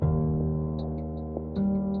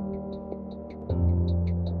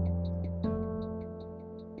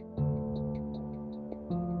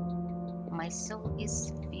soul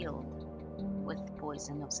is filled with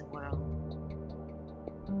poison of the world.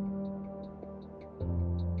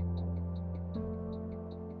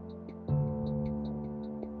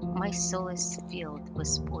 My soul is filled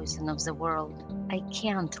with poison of the world. I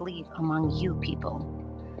can't live among you people.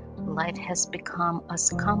 Life has become as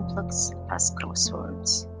complex as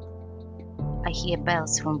crosswords. I hear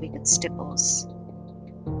bells from wicked steeples.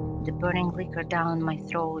 The burning liquor down my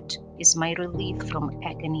throat is my relief from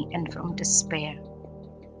agony and from despair.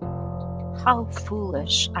 How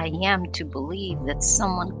foolish I am to believe that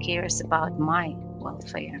someone cares about my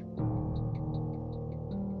welfare.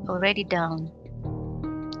 Already down,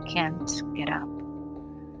 can't get up.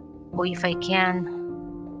 Or if I can,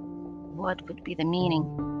 what would be the meaning?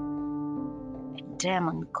 A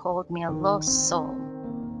demon called me a lost soul.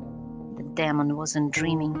 The demon wasn't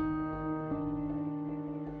dreaming.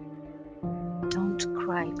 Don't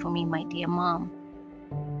cry for me, my dear mom.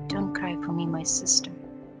 Don't cry for me, my sister.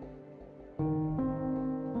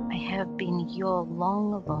 I have been your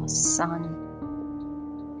long-lost son,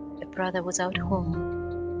 a brother without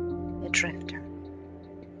home, a drifter.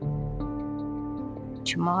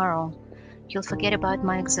 Tomorrow, you'll forget about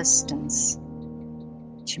my existence.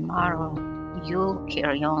 Tomorrow, you'll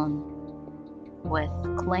carry on with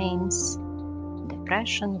claims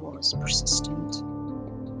depression was persistent.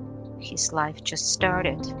 His life just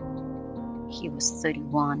started. He was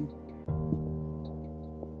 31.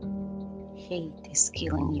 Hate is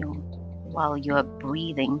killing you while you are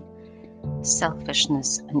breathing.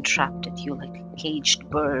 Selfishness entrapped you like a caged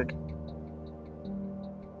bird.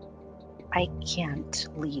 I can't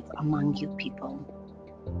live among you people.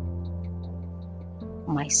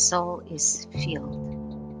 My soul is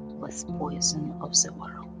filled with poison of the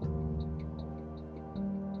world.